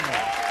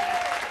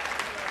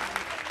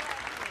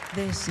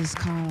This is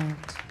called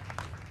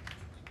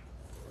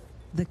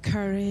The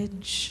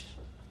Courage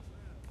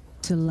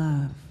to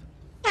Love.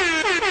 I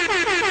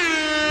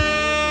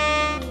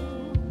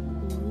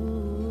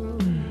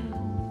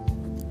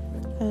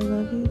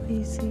love you,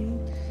 BC.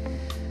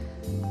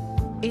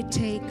 It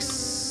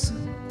takes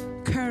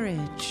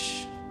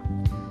courage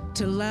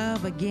to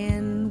love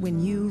again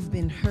when you've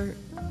been hurt.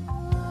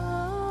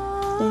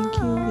 Thank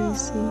you,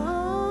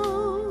 BC.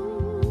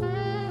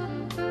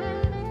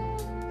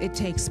 It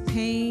takes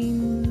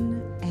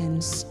pain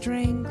and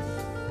strength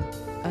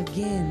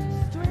again.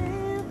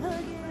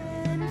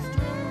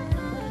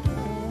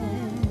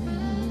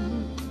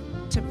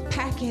 To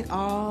pack it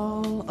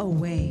all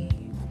away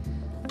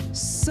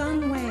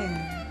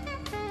somewhere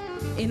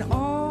in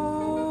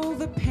all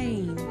the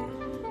pain.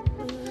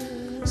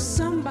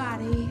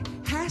 Somebody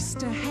has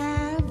to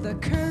have the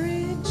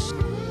courage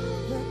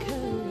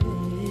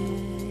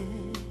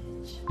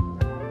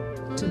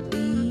to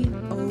be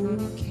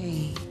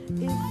okay.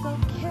 It's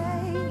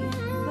okay, it's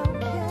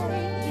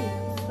okay,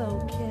 it's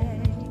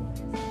okay.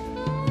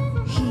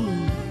 He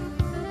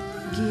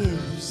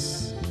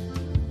gives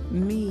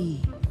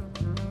me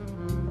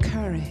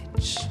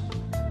courage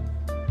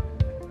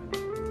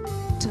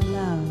to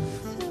love.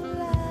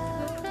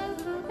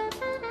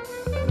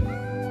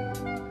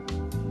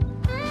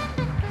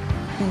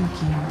 Thank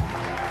you.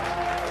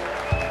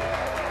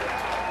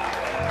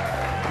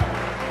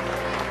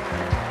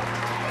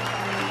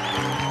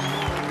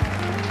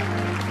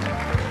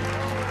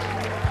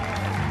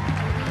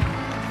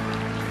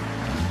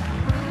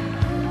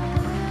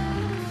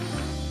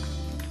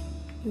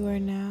 You are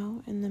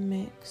now in the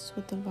mix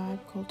with the Vibe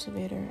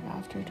Cultivator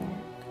After Dark.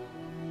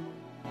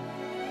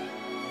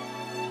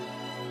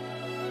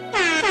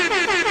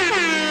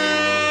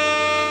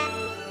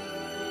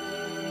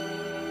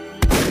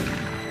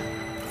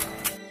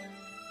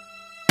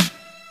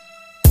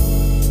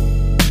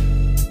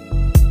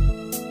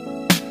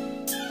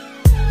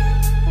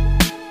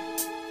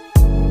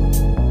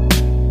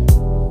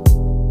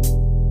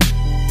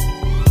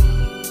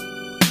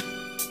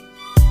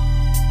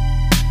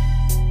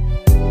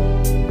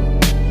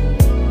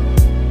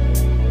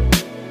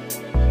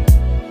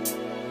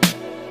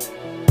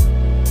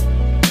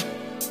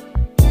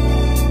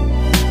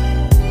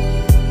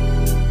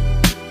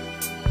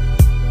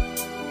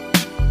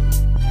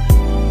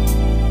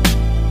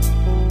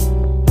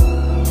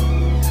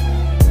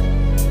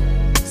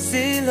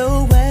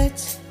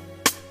 Silhouette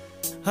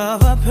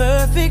of a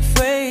perfect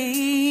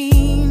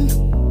frame,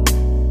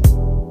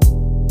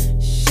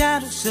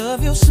 shadows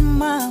of your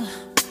smile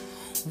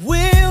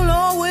will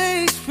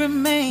always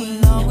remain,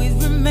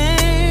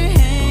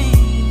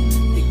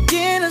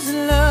 Beginners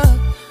in love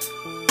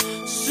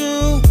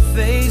soon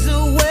phase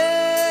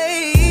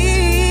away.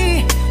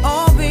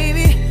 Oh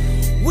baby,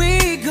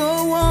 we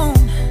go on.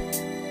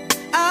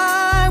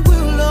 I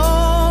will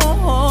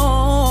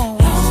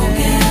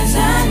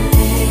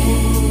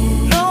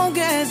long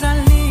as I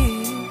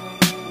live,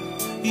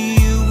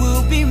 you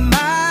will be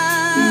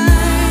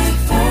my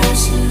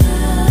first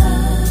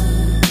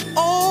love.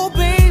 Oh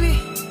baby,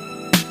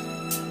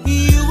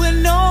 you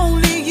and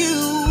only you.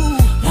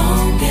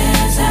 Long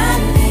as I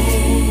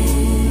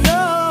live,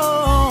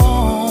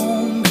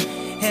 long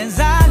as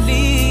I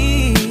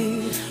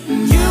live,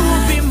 you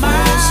will be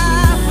my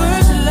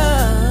first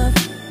love,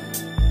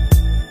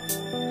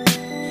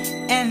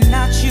 and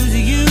I choose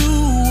you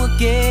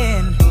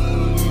again.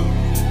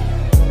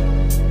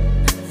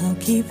 I'll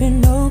keep it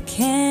no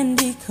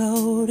candy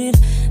coated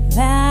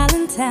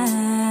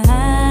Valentine.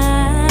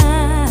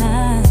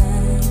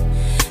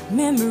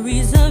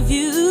 Memories of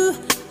you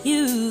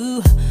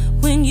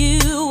when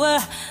you were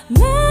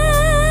mine.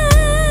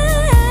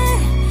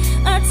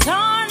 A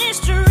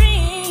tarnished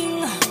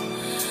ring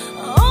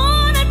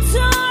on a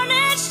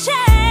tarnished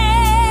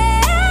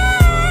chain.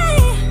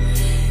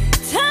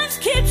 Times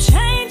keep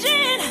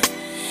changing,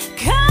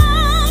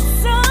 come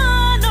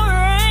sun or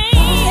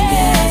rain.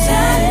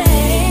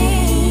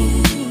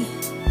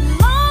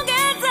 Long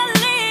as I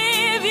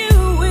live, you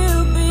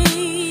will be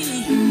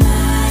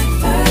my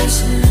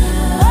first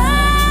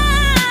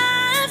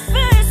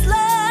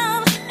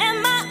love, and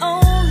my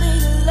only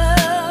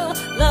love.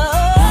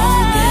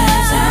 Long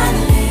as I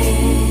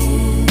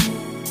live,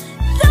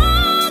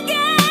 long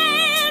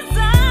as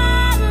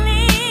I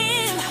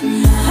live,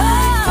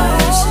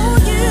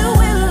 you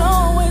will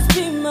always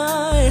be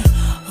my,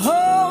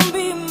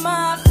 be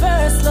my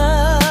first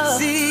love.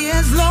 See,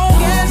 as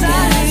long as I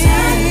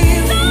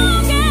live,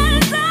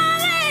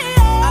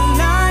 I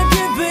like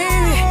it,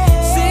 baby.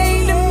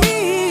 Sing to me.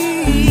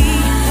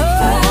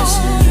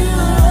 You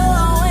will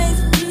always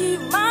be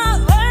my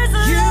first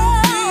You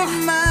love.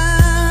 be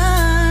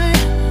mine,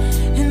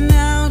 and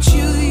I'll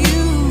choose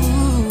you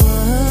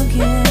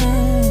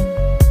again.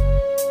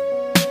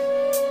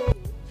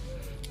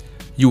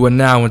 You are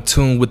now in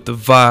tune with the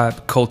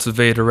Vibe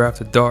Cultivator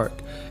After Dark,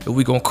 and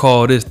we gonna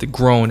call this the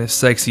grown and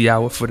sexy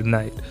hour for the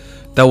night.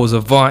 That was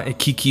Avant and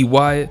Kiki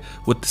Wyatt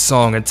with the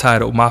song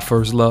entitled My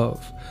First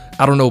Love.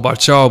 I don't know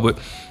about y'all, but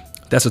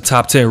That's a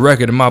top 10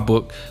 record in my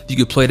book. You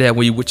could play that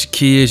when you with your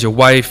kids, your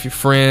wife, your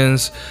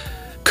friends,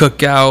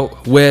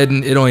 cookout,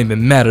 wedding. It don't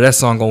even matter. That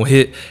song gonna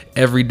hit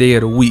every day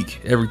of the week,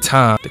 every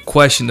time. The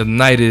question of the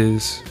night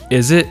is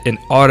it an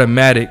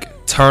automatic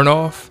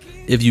turnoff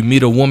if you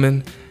meet a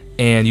woman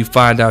and you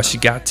find out she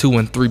got 2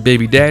 and 3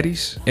 baby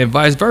daddies, and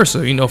vice versa?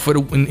 For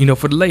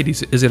the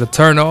ladies, is it a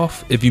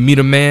turnoff if you meet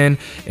a man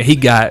and he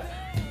got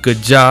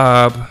good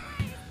job,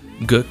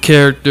 good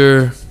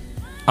character,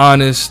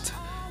 honest,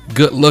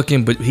 good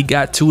looking, but he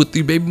got 2 or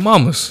 3 baby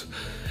mamas?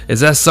 Is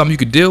that something you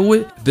could deal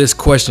with? This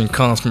question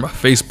comes from a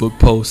Facebook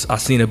post. I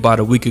seen it about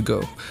a week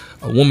ago.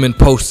 A woman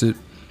posted,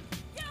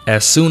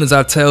 "As soon as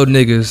I tell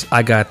niggas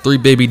I got 3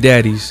 baby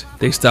daddies,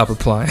 they stop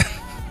replying."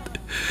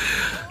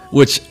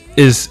 Which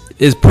is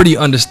pretty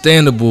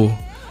understandable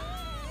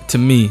to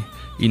me.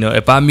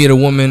 If I meet a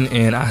woman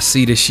and I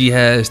see that she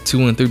has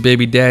 2 and 3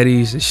 baby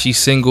daddies, that she's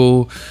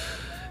single,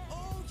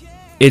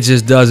 it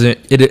just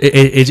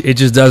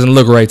doesn't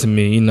look right to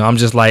me. I'm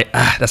just like,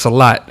 that's a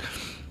lot.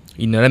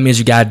 That means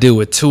you gotta deal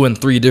with 2 and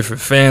 3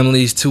 different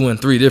families, 2 and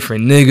 3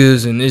 different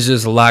niggas, and it's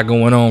just a lot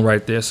going on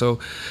right there. So,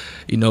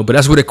 but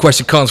that's where the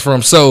question comes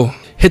from. So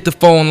hit the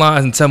phone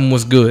lines and tell me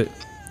what's good.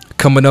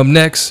 Coming up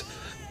next,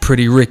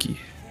 Pretty Ricky.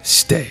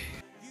 Stay.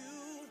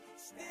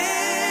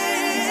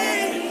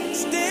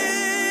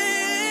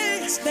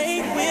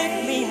 Stay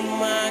with me,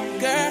 my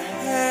girl.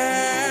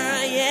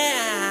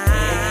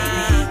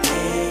 Yeah.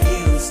 Can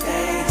you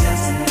stay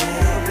just a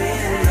little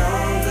bit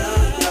longer?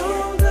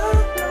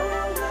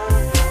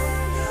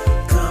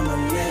 Come a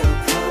little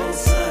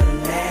closer,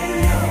 lay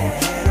your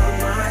head on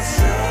my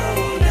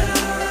shoulder.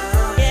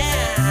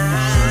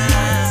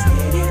 Yeah. It's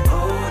getting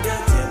older,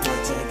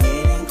 temperature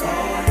getting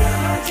colder.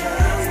 I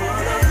just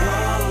wanna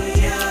hold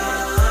ya.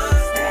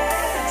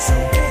 So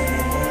baby,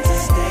 won't you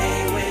stay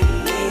with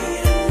me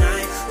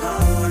tonight? I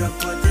wanna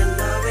put the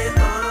loving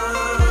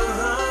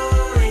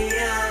on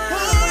ya.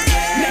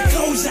 Now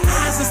close your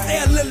eyes and stay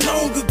a little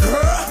longer,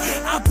 girl.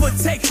 I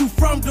protect you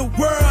from the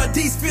world.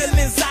 These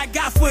feelings I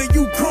got for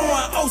you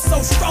growing oh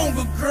so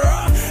stronger,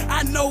 girl.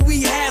 I know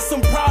we had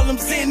some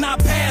problems in our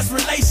past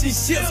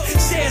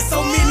relationships. Shared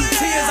so many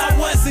tears, I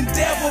wasn't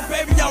there, but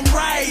baby, I'm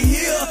right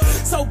here.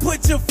 So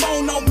put your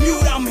phone on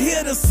mute. I'm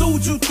here to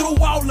soothe you through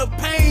all the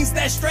pains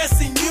that's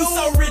stressing you.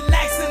 So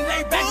relax and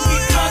lay back and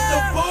get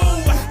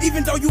comfortable.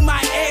 Even though you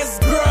my ex,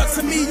 girl,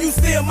 to me you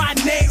still my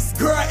next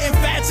girl.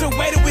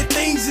 Infatuated with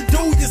things you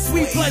do, you're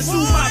sweet, plus you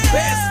my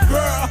best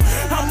girl.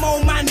 I'm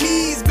on my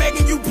knees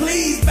begging you,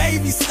 please,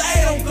 baby,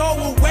 stay, don't go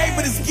away.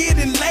 But it's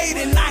getting late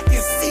and I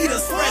can see the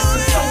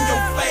expressions on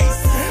your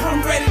face.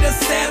 I'm ready to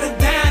settle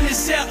down and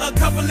share a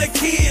couple of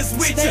kids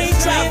with you.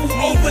 Travel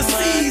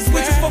overseas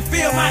with you,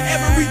 fulfill my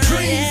every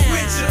dream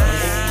with you.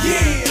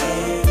 Yeah.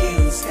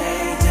 Can you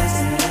stay just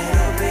a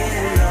little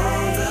bit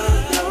longer?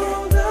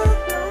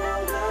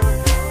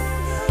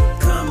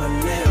 Come a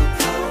little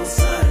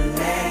closer,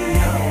 lay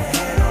your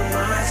head on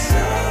my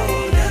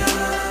shoulder.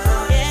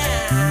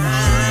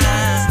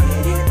 Yeah. It's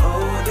getting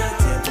older,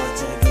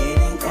 temperature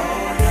getting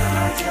colder. I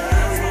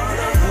just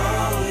wanna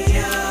hold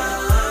ya.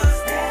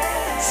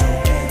 So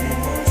baby,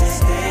 won't you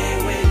stay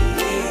with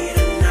me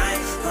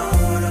tonight? I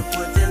wanna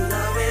put the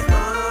loving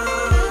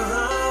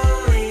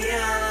on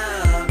ya,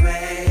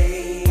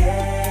 baby.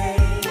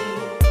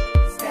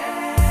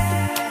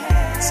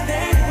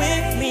 Stay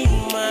with me,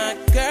 my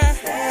girl.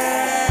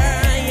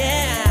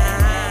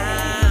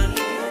 Yeah.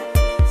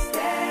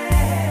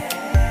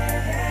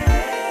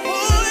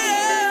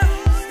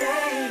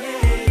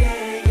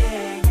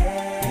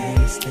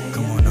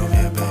 Come on over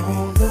here, baby.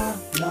 Hold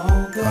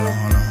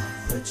on.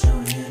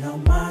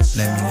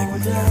 Let me lick my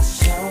lips.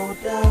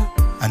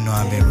 I know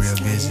I've been real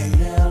busy,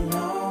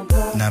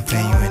 not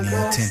paying you any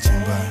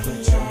attention, but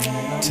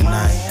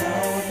tonight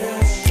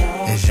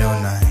is your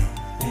night.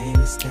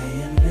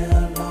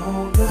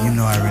 You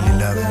know I really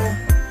love you.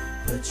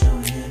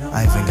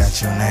 I even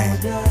got your name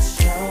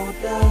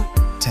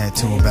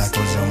tattooed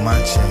backwards on my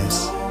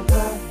chest,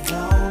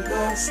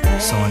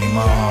 so only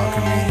my heart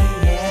can read it.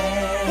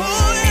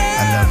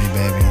 I love you,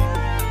 baby.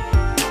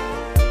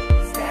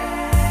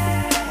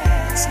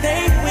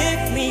 Stay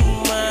with me,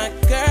 my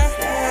girl.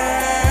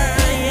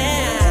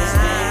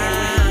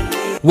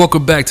 Yeah.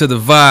 Welcome back to the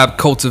Vibe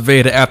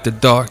Cultivator After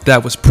Dark.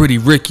 That was Pretty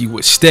Ricky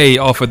with Stay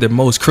off of their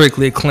most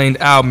critically acclaimed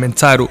album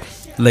entitled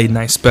Late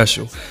Night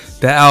Special.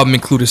 That album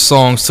included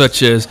songs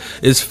such as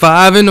It's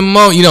 5 in the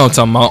morning, you know what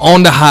I'm talking about,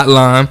 On the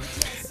Hotline,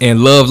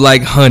 and Love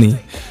Like Honey.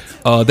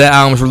 That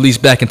album was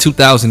released back in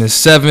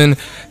 2007,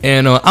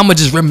 and I'ma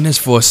just reminisce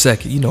for a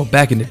second.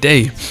 Back in the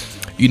day,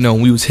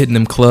 we was hitting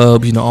them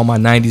clubs, all my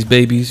 90s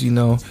babies,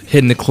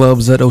 hitting the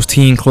clubs, those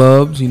teen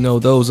clubs,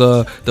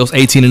 those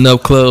 18 and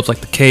up clubs like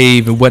the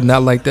Cave and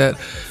whatnot like that.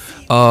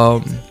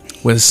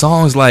 With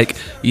songs like,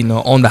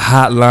 On the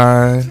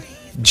Hotline,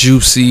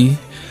 Juicy,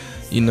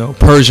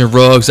 Persian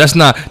Rugs. That's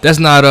not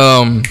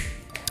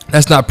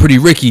Pretty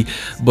Ricky,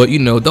 but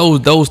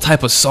those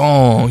type of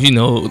songs,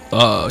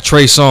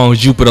 Trey Songz,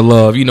 Jupiter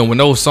Love, when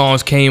those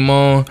songs came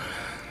on,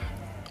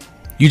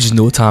 you just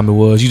knew what time it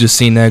was. You just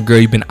seen that girl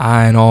you've been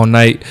eyeing all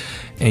night,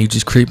 and you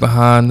just creep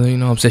behind her, you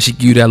know what I'm saying? She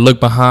give you that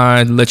look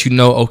behind, let you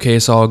know, okay,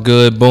 it's all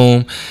good,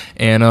 boom.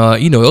 And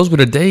you know, those were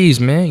the days,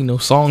 man. You know,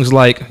 songs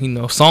like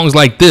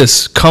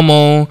this come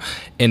on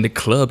and the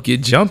club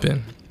get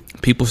jumping.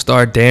 People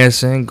start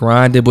dancing,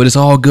 grinding, but it's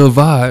all good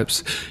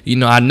vibes. You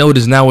know, I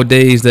notice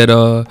nowadays that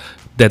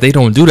they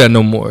don't do that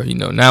no more. You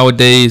know,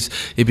 nowadays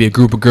it be a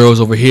group of girls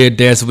over here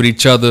dancing with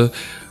each other,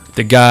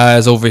 the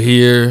guys over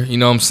here, you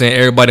know what I'm saying,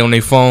 everybody on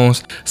their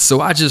phones.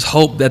 So I just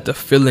hope that the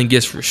feeling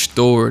gets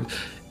restored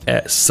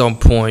at some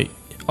point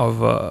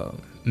of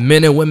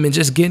men and women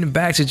just getting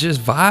back to just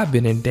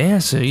vibing and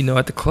dancing, you know,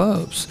 at the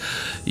clubs.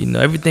 You know,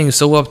 everything is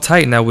so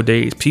uptight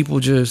nowadays. People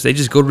they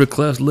just go to the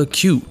clubs, look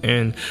cute,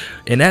 and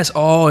that's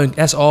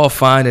all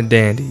fine and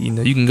dandy. You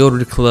know, you can go to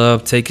the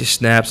club, take your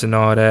snaps and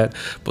all that,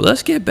 but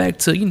let's get back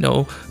to, you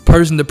know,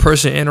 person to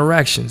person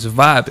interactions,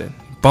 vibing,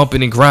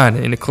 bumping and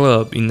grinding in the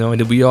club, you know,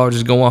 and then we all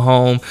just going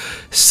home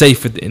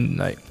safe at the end of the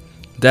night.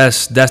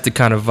 That's the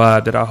kind of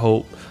vibe that I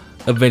hope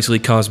eventually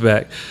comes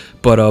back.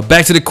 But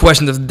back to the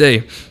question of the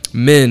day.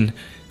 Men,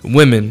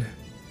 women,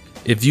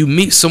 if you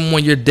meet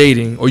someone you're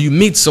dating, or you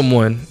meet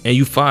someone and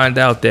you find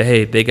out that,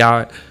 hey, they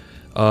got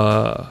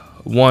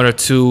 1 or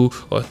 2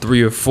 or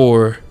 3 or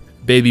 4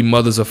 baby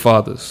mothers or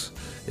fathers,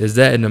 is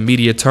that an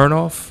immediate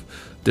turnoff?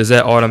 Does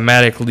that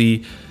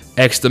automatically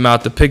X them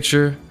out the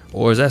picture?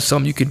 Or is that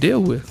something you can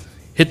deal with?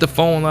 Hit the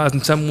phone lines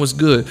and tell me what's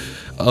good.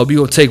 We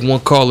gonna take one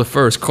caller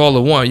first.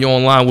 Caller 1, you're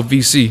online with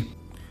VC.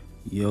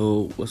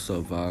 Yo, what's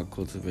up, Vibe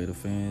Cultivator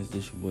fans?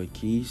 This your boy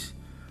Keys,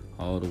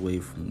 all the way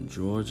from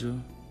Georgia.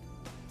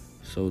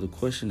 So the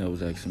question that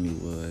was asking me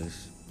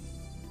was,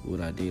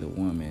 would I date a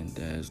woman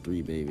that has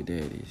 3 baby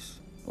daddies?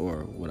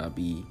 Or would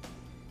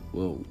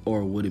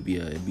would it be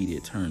an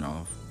immediate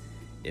turnoff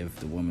if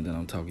the woman that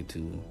I'm talking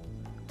to,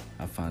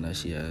 I find out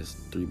she has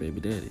 3 baby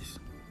daddies?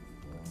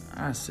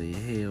 I say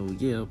hell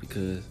yeah,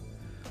 because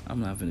I'm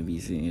not gonna be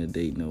sitting here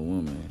dating no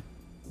woman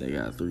that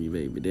got 3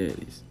 baby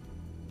daddies.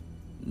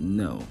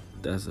 No,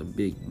 that's a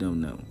big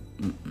no.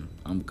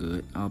 I'm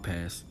good. I'll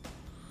pass.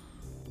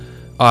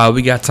 All right,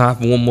 we got time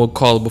for one more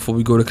caller before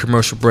we go to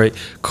commercial break.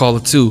 Caller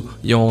 2,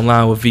 you're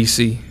online with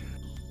VC.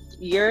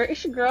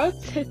 It's your girl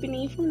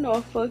Tiffany from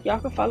Norfolk. Y'all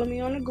can follow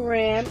me on the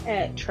gram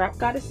at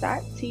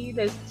trapgoddess.t.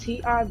 That's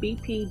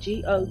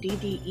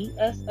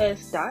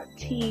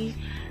TRBPGODDESS.T.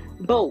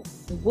 But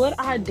would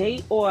I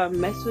date or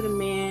mess with a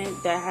man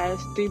that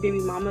has 3 baby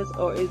mamas,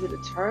 or is it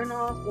a turn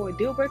off or a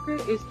deal breaker?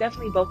 It's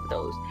definitely both of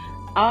those.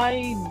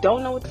 I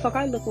don't know what the fuck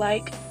I look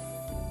like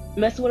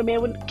messing with a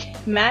man with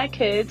mad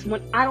kids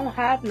when I don't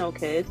have no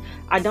kids.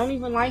 I don't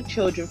even like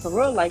children for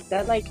real like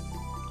that. Like,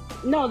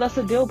 no, that's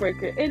a deal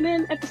breaker. And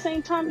then at the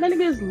same time, that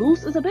nigga is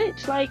loose as a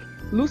bitch. Like,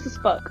 loose as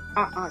fuck.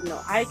 No,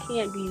 I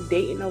can't be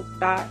dating no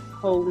thought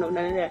hoe, no,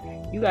 none of that.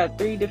 You got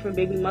 3 different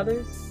baby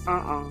mothers?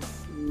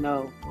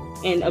 No.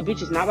 And a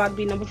bitch is not about to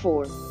be number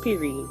 4,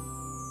 period.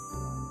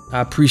 I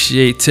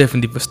appreciate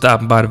Tiffany for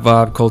stopping by the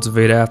Vibe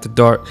Cultivator After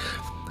Dark.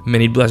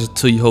 Many blessings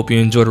to you. Hope you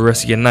enjoy the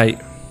rest of your night.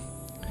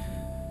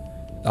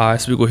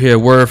 Alright, so we're going to hear a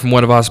word from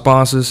one of our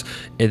sponsors,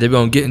 and then we're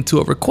going to get into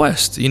a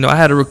request. You know, I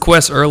had a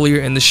request earlier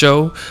in the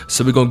show,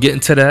 so we're going to get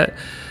into that.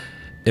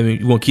 And we're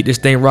going to keep this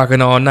thing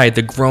rocking all night.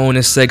 The grown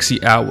and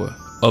sexy hour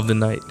of the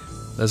night.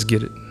 Let's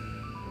get it.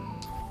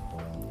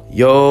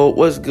 Yo,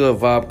 what's good,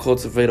 Vibe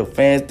Cultivator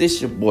fans? This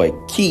your boy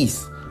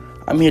Keith.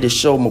 I'm here to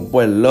show my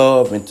boy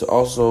love and to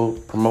also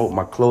promote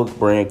my clothes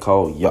brand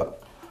called Yuck.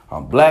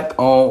 I'm black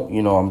owned,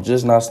 you know, I'm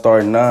just not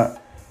starting out.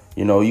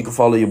 You know, you can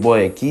follow your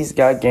boy at Keys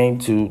Got Game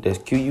 2. That's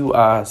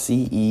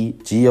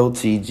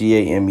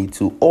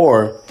QUICEGOTGAME2.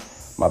 Or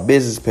my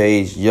business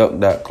page,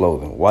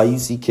 yuck.clothing.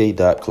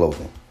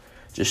 YUCK.clothing.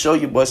 Just show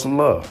your boy some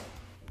love.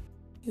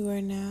 You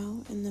are now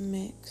in the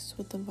mix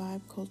with the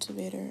Vibe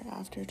Cultivator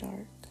After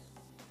Dark.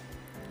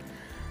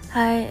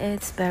 Hi,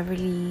 it's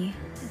Beverly.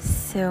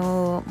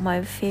 So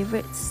my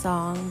favorite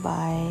song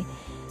by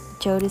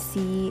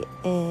Jodeci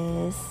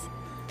is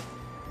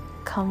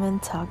Come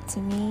and Talk to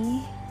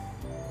Me.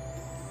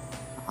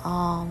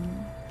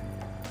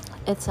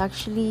 It's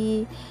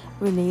actually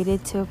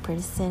related to a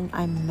person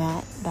I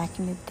met back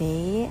in the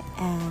day,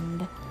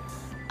 and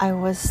I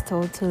was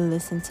told to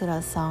listen to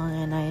that song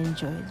and I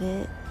enjoyed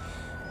it.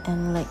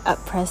 And like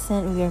at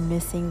present we are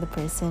missing the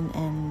person,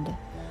 and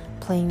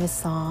playing the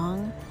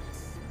song,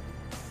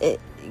 it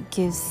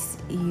gives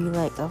you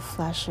like a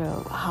flash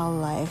of how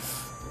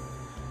life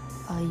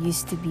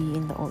used to be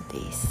in the old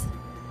days.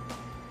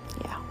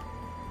 Yeah.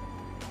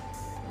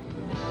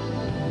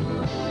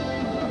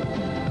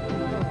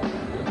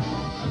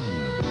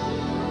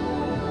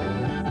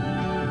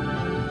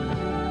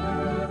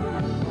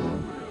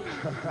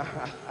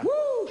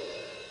 Woo!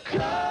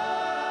 Come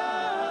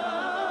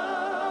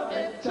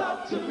and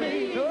talk to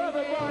me.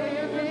 Everybody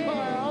in this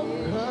house,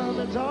 come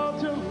and talk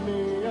to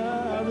me.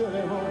 I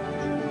really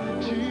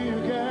want you,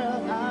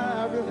 girl.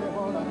 I really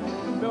want to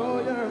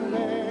know your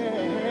name.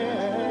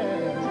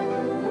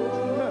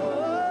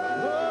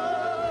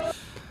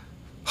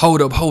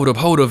 Hold up,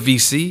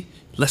 VC.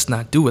 Let's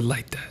not do it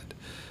like that.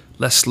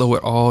 Let's slow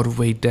it all the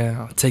way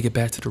down. Take it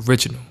back to the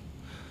original.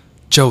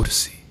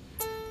 Jodeci.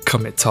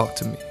 Come and talk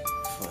to me.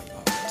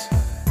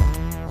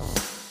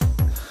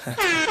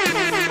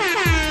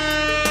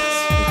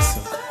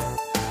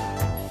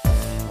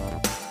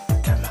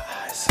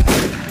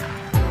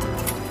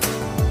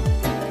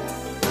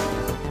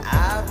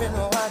 I've been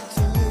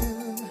watching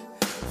you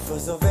for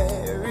so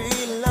very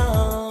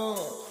long,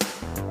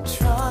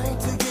 trying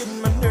to get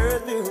my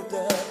nerve built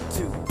up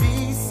to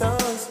be so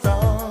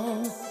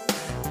strong.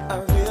 I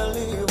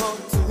really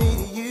want to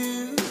meet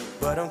you,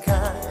 but I'm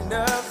kind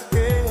of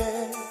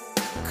scared,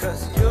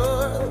 'cause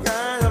you're the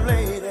kind of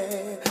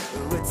lady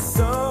with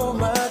so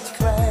much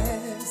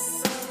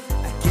class.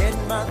 I get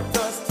my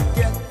thoughts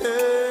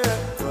together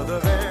for the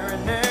very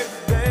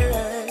next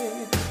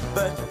day,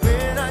 but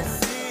when I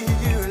see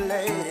you,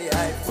 lady,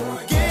 I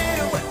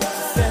forget what to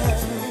say.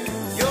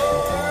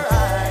 Your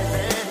eyes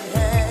and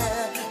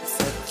hair,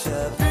 such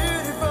a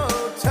beautiful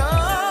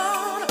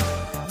tone.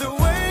 The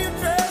way you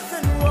dress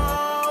and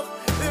walk,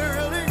 it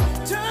really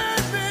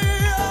turns me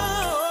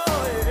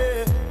on.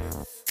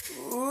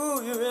 Yeah. Ooh,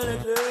 you really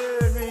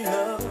turn me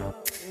on.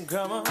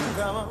 Come on,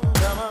 come on,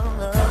 come on,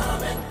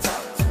 come and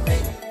talk to me.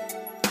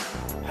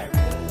 I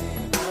really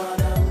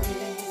wanna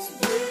meet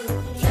you.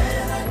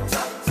 Can I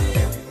talk to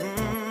you?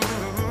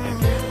 I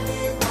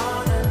really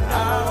wanna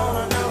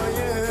know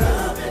you.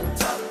 Come and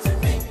talk to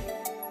me.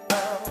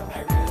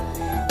 I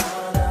really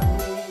wanna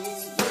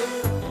meet you.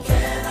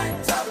 Can I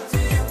talk to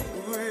you?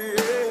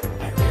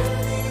 I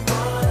really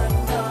wanna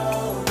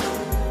know you.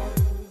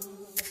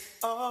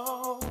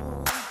 Oh,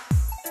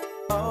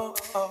 oh,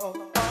 oh,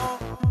 oh,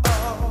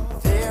 oh.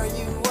 There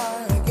you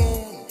are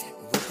again,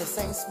 with the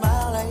same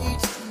smile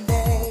each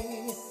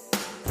day.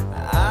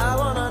 I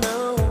wanna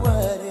know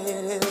what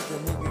it is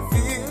that make you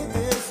feel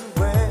this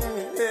way.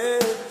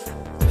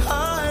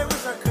 I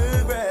wish I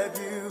could grab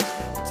you,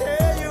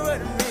 tell you what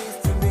it means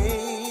to me,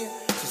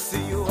 to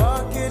see you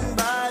walking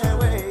by a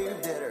wave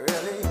that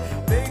really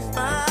makes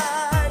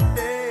my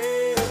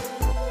day.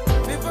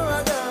 Before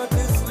I go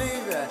to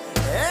sleep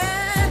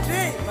and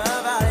dream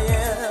about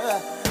you,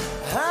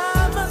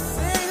 I'm a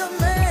single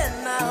man.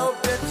 I hope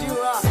that you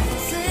are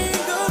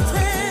single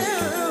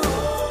too.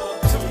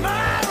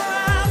 Tomorrow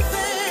I'll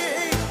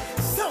sing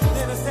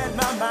something to set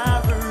my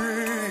mind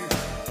free.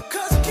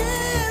 'Cause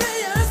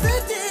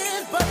curiosity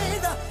is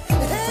burning the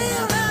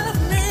hell out of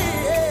me,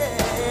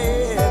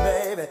 yeah,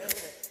 baby.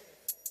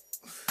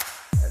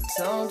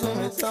 Talk to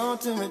me, talk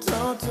to me,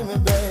 talk to me,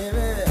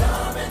 baby.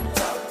 Come and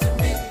talk to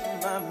me,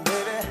 my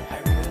baby. I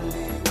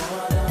really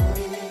wanna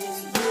meet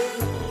you.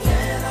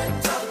 Can I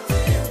talk to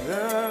you?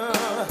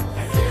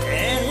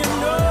 And you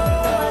know,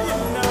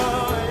 no,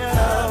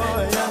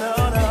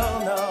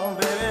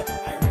 baby.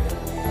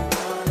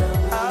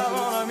 I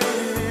wanna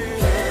meet you.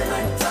 Can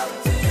I talk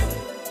to you?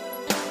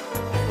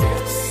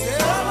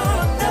 Said I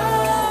wanna know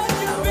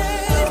you,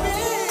 baby.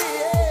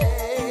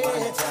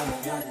 Wanna tell me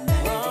your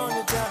name?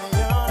 Wanna tell me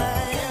your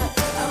name?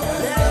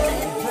 Let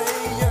me play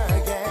your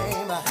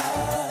game.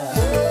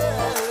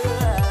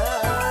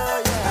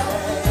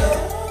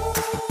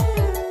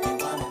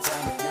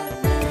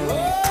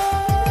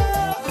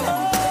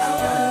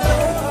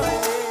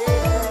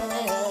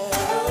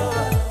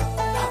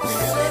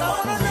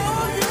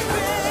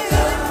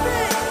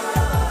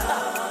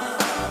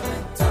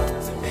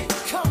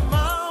 Come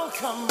on,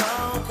 come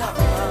on, come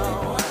on.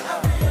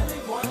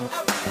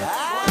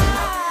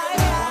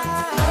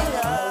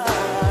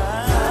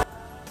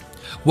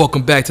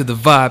 Welcome back to the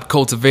Vibe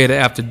Cultivator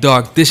After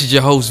Dark. This is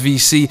your host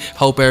VC.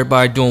 Hope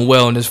everybody doing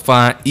well on this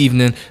fine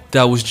evening.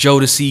 That was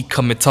Jodeci,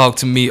 Come and Talk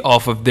to Me,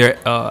 off of their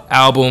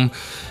album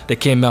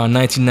that came out in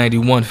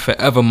 1991,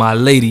 Forever My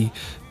Lady.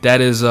 That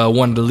is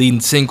one of the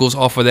leading singles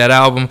off of that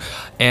album.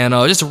 And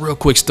just a real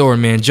quick story,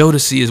 man.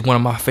 Jodeci is one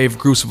of my favorite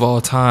groups of all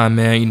time,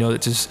 man. You know, they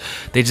just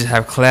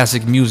have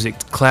classic music,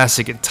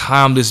 classic and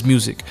timeless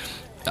music.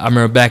 I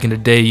remember back in the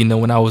day, you know,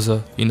 when I was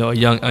a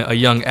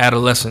young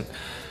adolescent.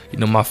 You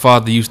know, my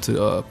father used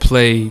to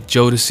play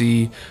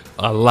Jodeci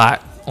a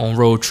lot on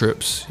road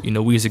trips. You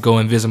know, we used to go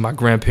and visit my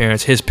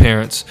grandparents, his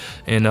parents,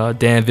 in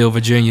Danville,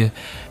 Virginia.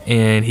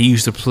 And he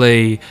used to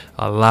play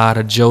a lot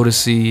of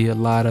Jodeci, a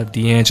lot of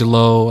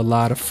D'Angelo, a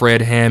lot of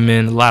Fred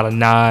Hammond, a lot of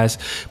Nas.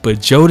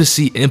 But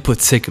Jodeci in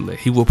particular,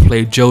 he will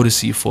play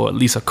Jodeci for at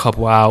least a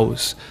couple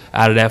hours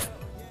out of that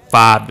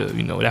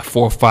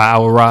 4 or 5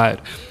 hour ride.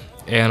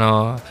 And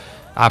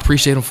I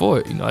appreciate him for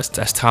it. You know,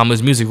 that's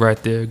timeless music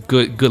right there.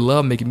 Good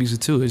love making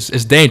music too.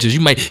 It's dangerous. You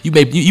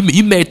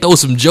may throw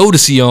some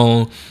Jodeci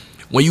on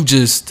when you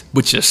just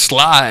with your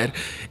slide,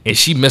 and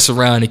she mess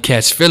around and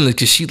catch feelings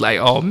because she like,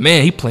 oh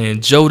man, he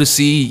playing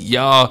Jodeci,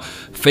 y'all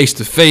face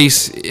to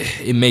face.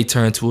 It may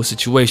turn to a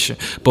situation.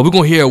 But we're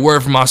gonna hear a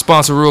word from our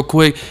sponsor real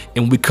quick,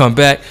 and when we come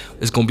back,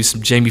 it's gonna be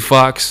some Jamie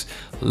Foxx,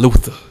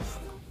 Luther.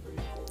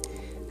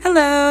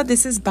 Hello,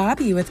 this is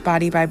Bobby with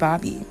Body by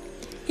Bobby.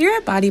 Here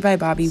at Body by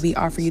Bobby, we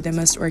offer you the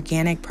most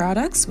organic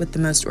products with the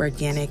most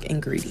organic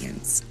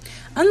ingredients.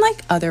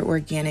 Unlike other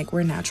organic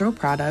or natural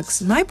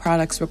products, my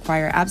products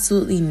require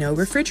absolutely no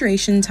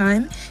refrigeration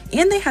time,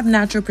 and they have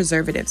natural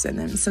preservatives in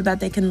them so that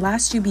they can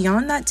last you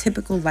beyond that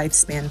typical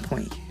lifespan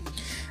point.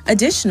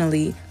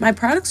 Additionally, my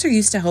products are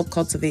used to help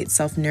cultivate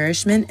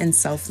self-nourishment and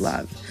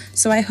self-love.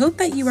 So I hope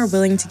that you are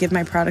willing to give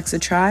my products a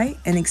try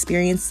and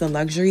experience the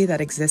luxury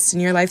that exists in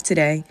your life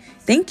today.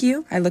 Thank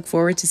you. I look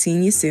forward to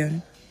seeing you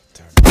soon.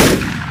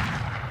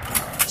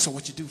 So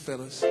what you do,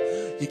 fellas,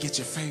 you get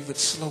your favorite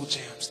slow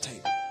jams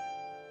tape.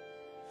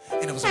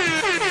 And it was a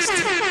black ass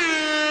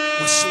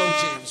tape with slow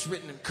jams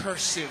written in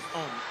cursive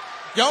on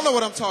it. Y'all know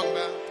what I'm talking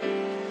about.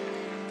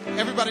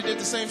 Everybody did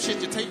the same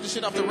shit. You taped the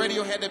shit off the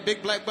radio, had that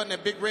big black button,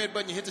 that big red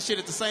button. You hit the shit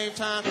at the same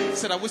time.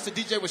 Said, I wish the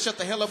DJ would shut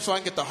the hell up so I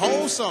can get the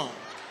whole song.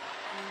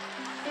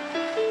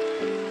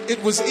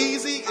 It was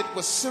easy. It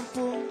was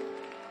simple.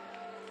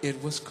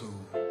 It was cool.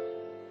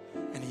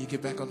 And then you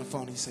get back on the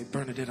phone and you say,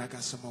 Bernadette, I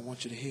got something I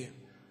want you to hear.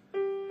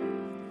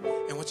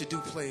 And what you do,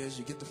 players,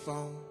 you get the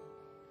phone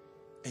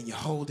and you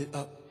hold it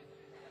up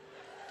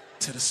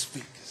to the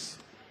speakers.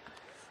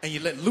 And you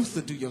let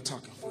Luther do your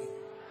talking for you.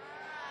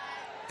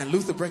 And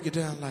Luther break it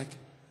down like,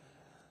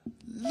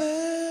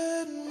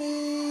 let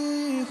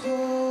me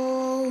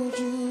hold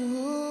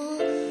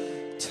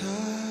you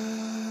tight,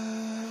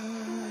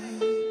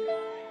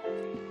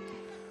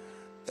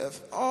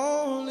 if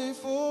only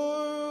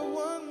for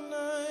one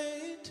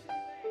night.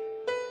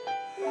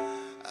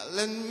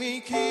 Let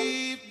me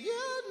keep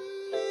you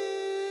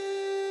near,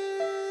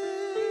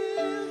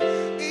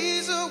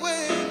 ease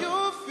away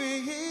your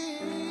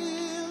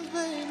fears,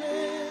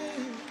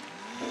 baby.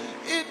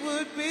 It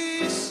would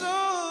be so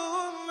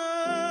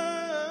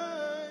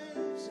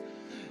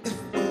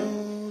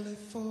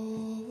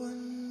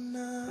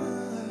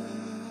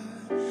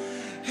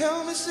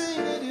sing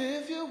it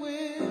if you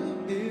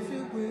will, if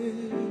you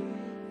will.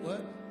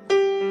 What?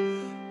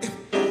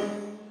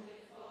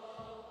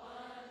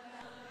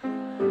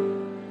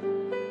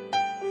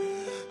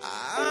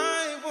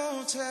 I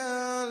won't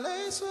tell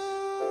a soul.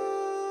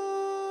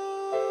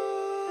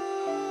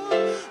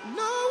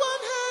 No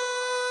one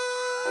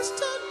has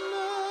to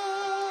know.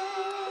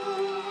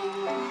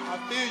 I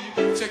feel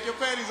you. Check your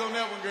panties on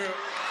that one, girl.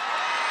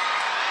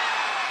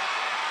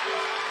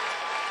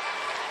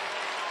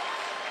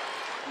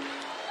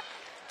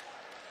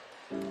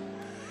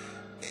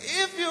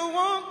 If you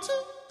want to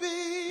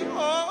be,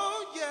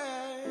 oh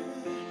yeah,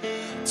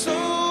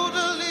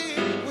 totally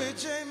with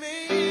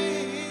Jamie,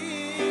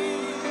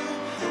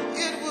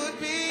 it would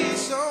be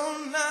so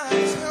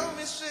nice. Help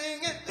me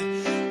sing it,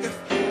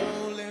 if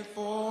only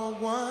for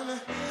one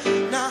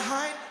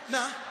night.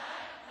 Now.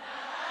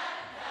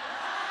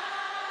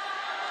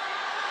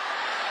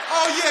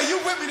 Oh yeah, you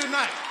with me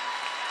tonight.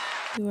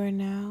 You are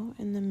now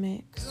in the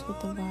mix with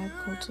the Vibe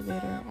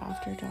Cultivator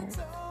After Dark.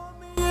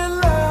 You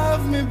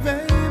love me,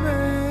 baby.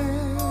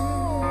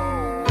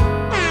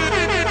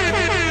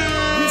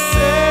 You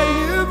said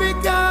you'll be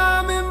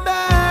coming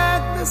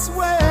back this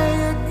way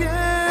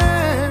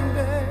again,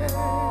 baby.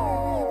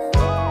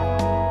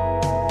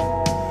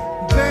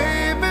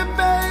 Baby,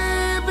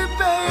 baby,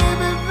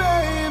 baby,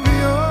 baby,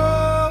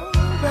 oh,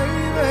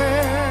 baby.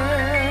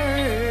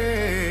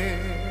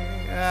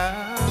 I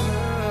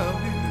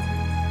love you.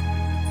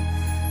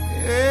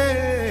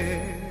 Yeah,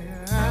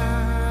 I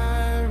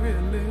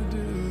really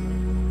do.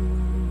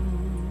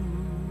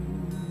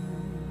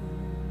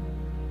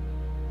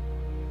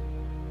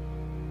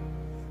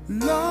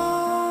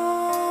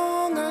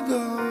 Long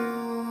ago,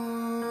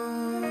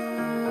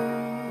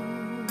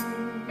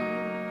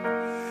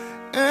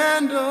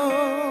 and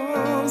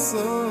oh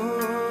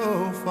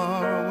so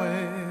far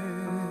away,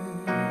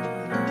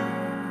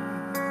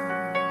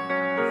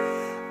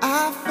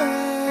 I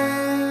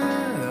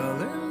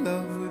fell in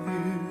love with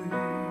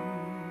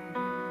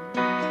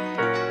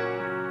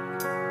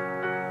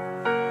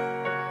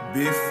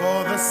you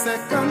before the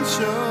second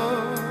show.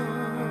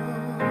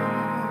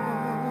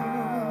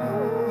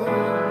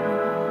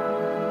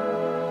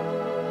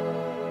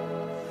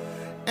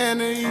 And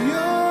your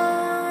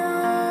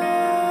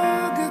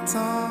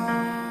guitar,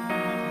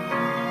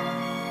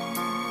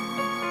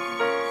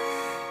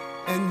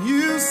 and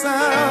you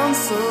sound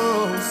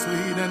so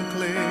sweet and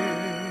clear,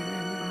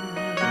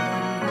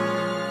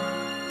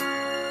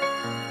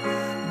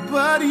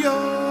 but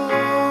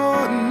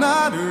you're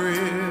not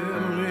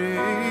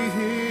really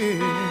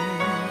here.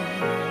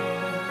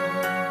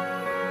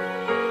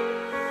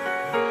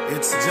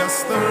 It's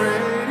just the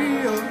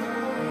radio.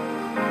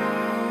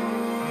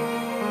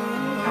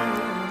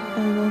 I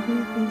love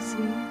you, BC.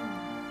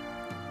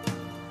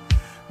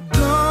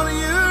 Don't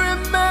you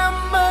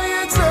remember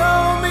you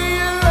told me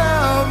you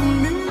loved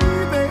me,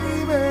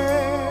 baby?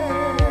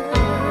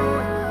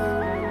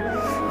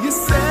 You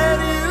said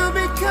you'll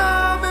be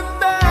coming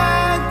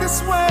back this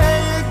way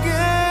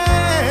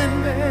again,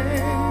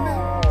 baby.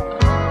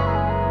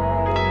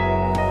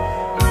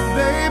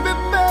 Baby,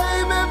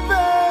 baby,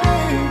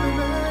 baby,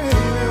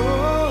 baby,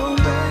 oh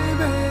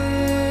baby,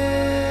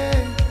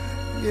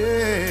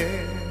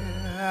 yeah,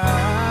 I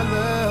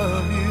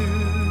love you.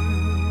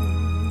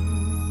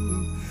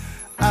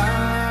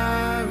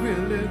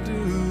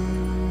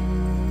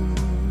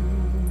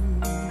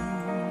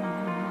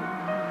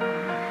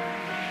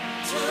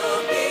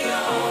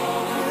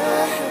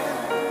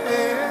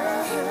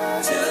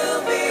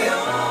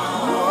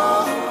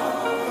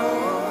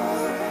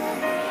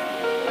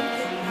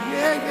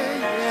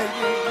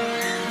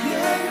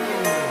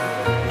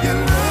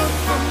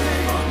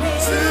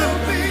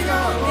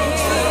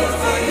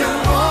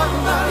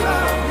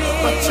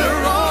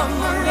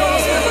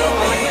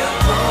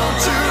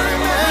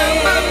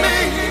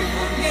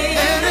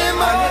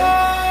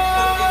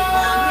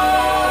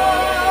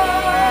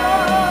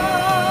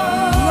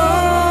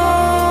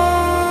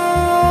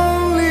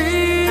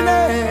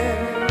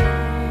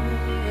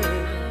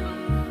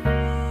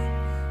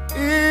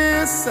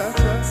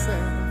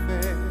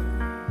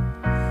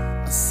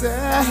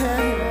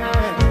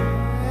 sad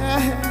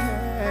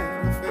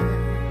affair,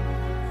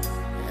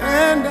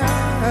 and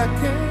I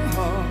can't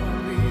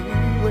hardly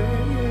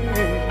wait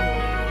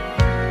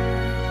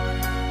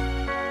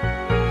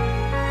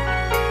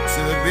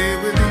to be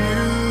with you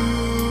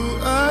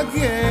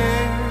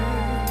again.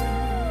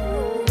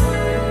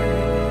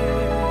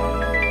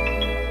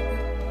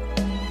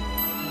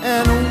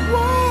 And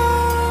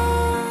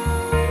what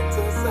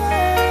to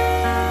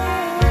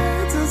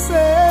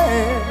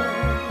say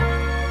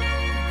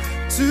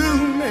to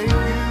make you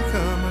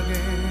come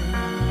again.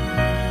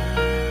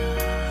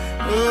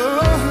 Oh,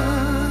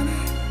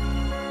 honey,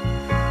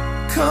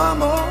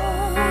 come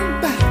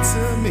on back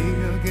to me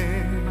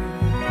again.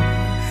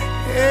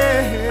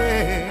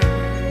 Yeah.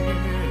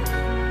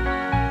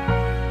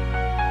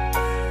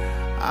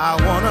 I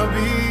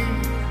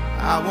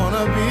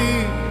wanna be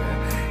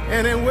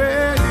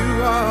anywhere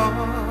you are.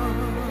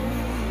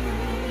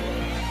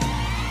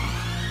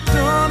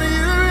 Don't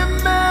you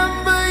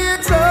remember you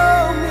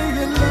told me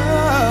you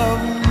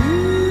love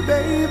me,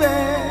 baby?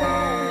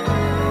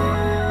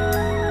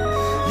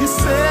 You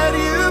said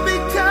you'd be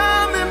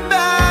coming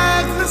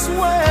back this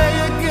way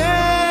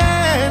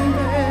again,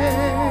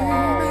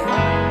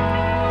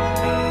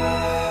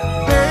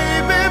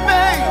 baby.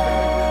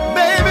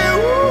 Baby,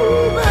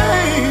 ooh,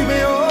 baby,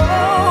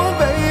 oh,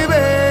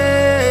 baby.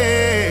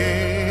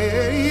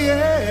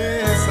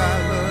 Yes, I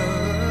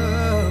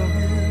love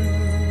you.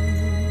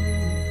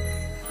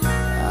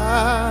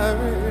 I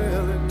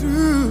really do.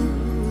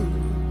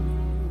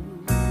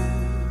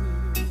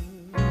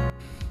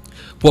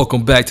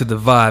 Welcome back to the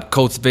Vibe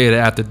Cultivator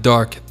After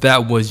Dark.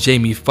 That was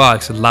Jamie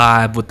Foxx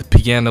live with the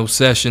piano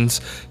sessions.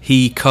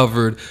 He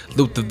covered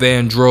Luther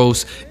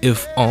Vandross,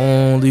 If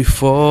Only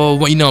For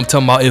One. You know what I'm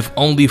talking about, If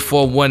Only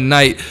For One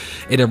Night.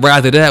 And then right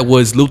after that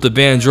was Luther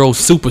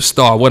Vandross,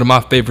 Superstar, one of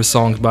my favorite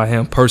songs by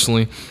him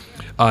personally.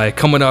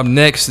 Coming up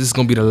next, this is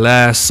going to be the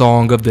last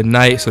song of the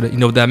night. So that you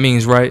know what that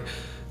means, right?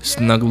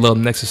 Snuggle up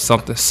next to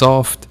something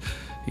soft.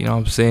 You know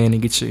what I'm saying?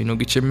 And get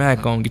your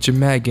Mac on, get your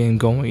Mac game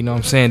going. You know what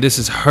I'm saying? This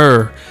is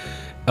her.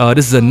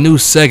 This is a new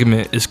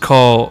segment. It's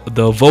called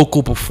the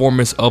Vocal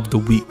Performance of the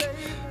Week.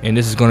 And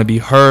this is going to be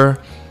her.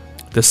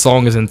 The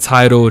song is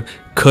entitled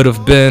Could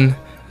Have Been.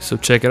 So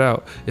check it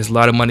out. It's a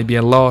lot of money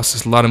being lost.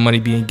 It's a lot of money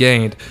being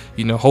gained.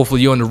 You know,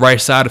 hopefully you're on the right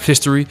side of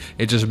history.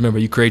 And just remember,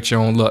 you create your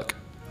own luck.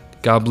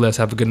 God bless.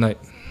 Have a good night.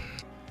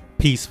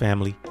 Peace,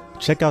 family.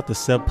 Check out the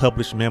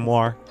self-published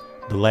memoir,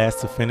 The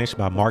Last to Finish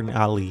by Martin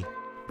Ali.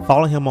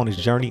 Follow him on his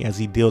journey as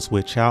he deals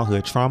with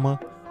childhood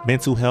trauma,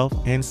 mental health,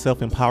 and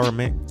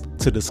self-empowerment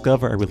to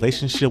discover a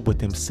relationship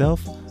with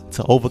himself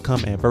to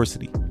overcome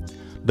adversity.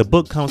 The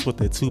book comes with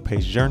a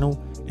 2-page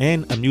journal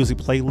and a music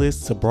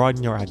playlist to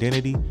broaden your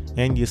identity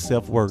and your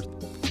self-worth.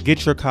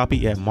 Get your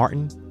copy at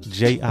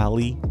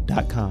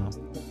martinjali.com.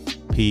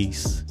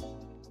 Peace.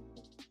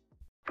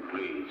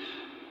 Please,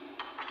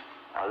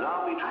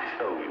 allow me to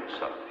show you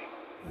something.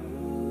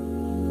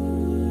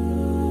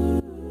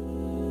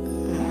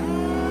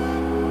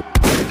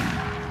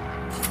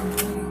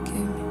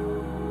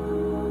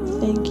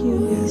 Thank you,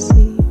 AC.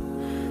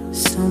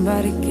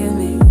 Somebody give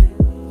me,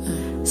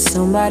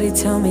 somebody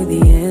tell me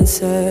the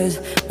answers.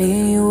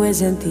 Me and you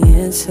isn't the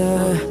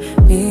answer.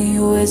 Me and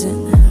you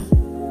isn't.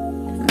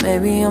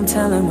 Maybe I'm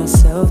telling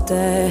myself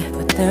that,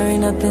 but there ain't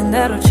nothing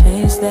that'll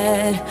change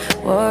that.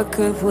 What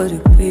good would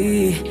it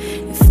be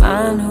if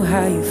I knew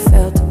how you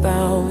felt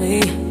about me?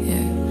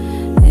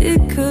 Yeah.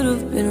 It could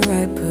have been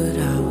right, but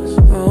I was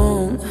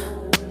wrong.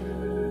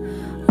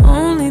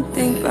 Only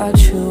think about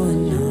you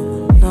and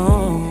I'm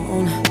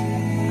alone.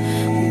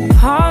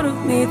 Part of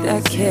me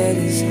that cared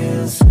is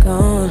almost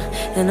gone,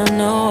 and I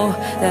know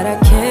that I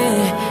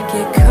can't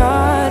get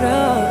caught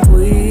up.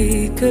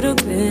 We could have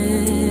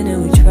been,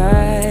 and we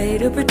try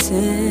to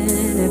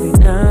pretend every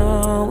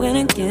now and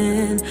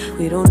again.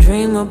 We don't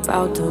dream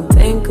about, don't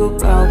think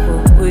about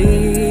what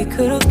we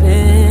could have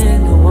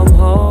been. No, I'm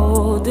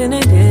holding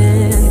it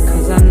in,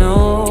 cause I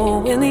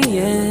know in the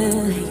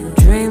end you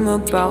dream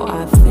about,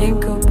 I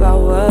think about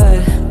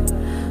what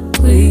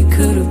we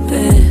could have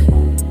been.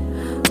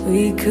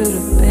 We could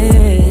have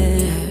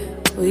been,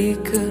 we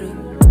could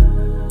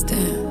have,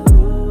 damn,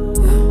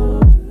 yeah.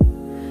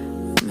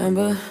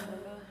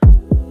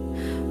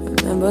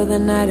 Remember the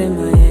night in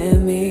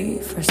Miami,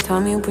 first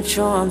time you put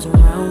your arms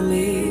around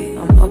me.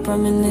 I'm up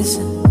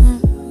reminiscing,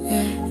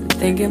 yeah. And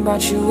thinking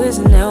about you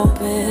isn't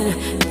helping.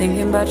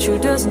 Thinking about you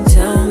doesn't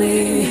tell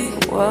me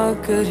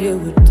what good it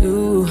would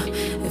do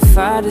if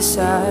I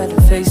decide to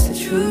face the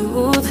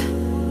truth.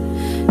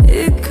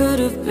 It could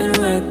have been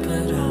right,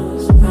 but I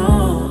was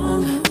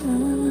wrong.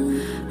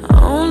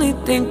 Only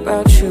think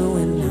about you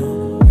and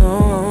no.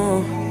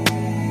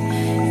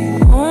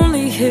 You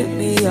only hit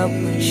me up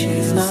when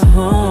she's not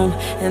home,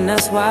 and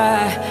that's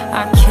why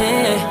I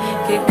can't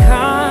get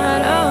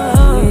caught up.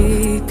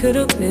 We could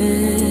have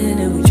been,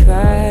 and we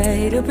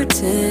try to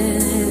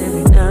pretend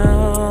every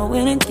now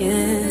and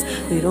again.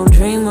 We don't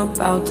dream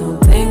about, don't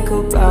think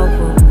about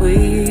what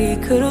we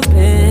could have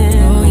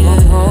been. Oh, yeah.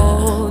 I'm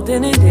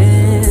holding it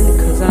in,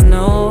 cause I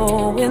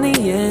know in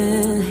the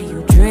end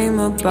you dream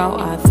about,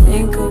 I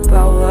think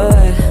about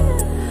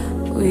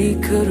what we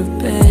could have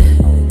been.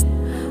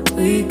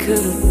 We could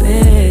have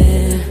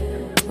been.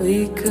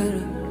 We could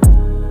have.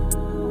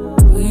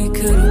 We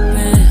could have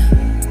been.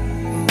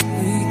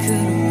 We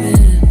could have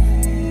been.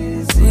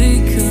 We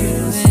could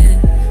have been.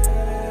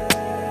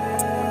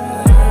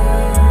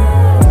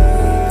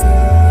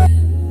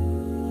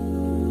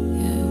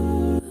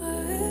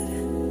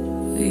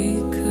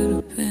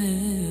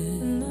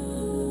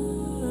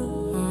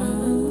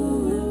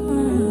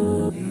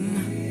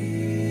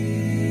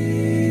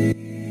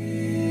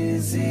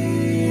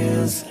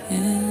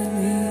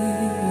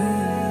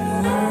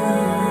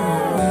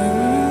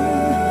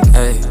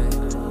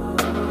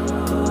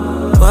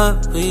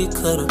 What we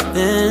could have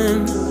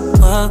been,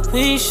 what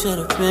we should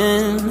have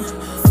been.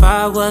 If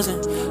I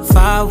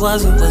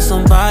wasn't with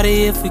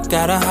somebody, if we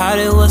gotta hide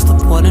it, what's the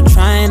point of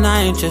trying?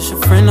 I ain't just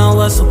your friend, no,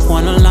 what's the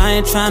point of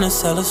lying? Trying to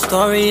sell a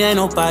story, ain't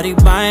nobody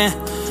buying.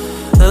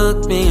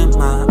 Look me in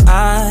my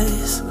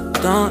eyes,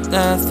 don't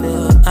that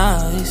feel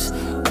nice?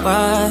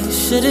 Why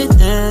should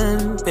it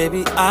end?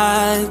 Baby,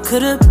 I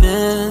could've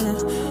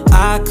been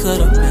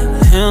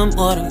him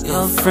or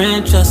your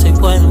friend. Just say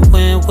what and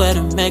when, where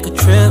to make a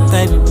trip.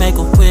 Baby, make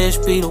a wish,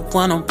 be the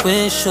one I'm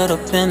with.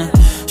 Should've been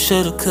a,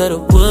 shoulda, coulda,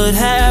 would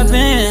have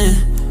been.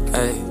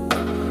 Hey.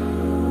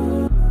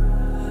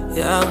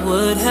 Yeah, I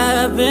would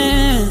have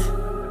been.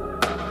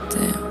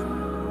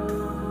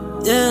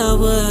 Damn. Yeah, I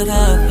would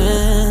have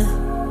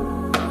been.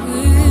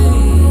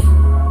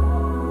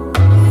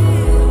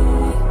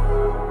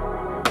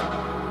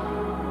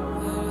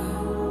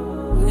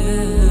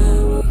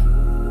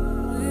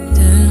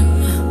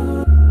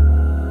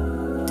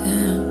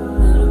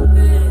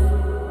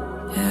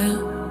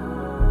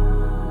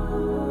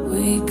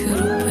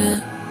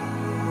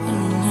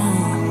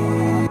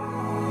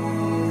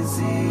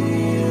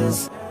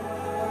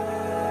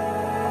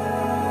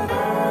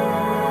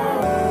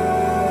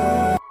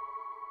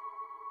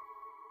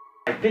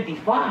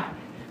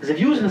 Because if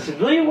you was in the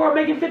civilian world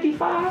making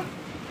 55,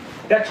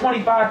 that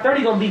 25,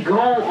 30 gonna be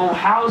gone on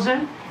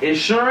housing,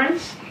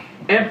 insurance,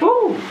 and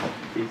food.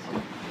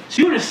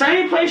 So you're in the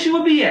same place you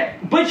would be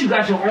at, but you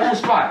got your own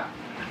spot.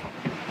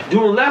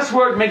 Doing less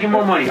work, making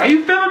more money. Are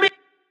you feeling me?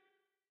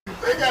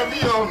 They got me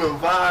on the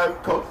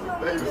Vibe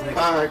Cultivators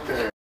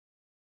podcast.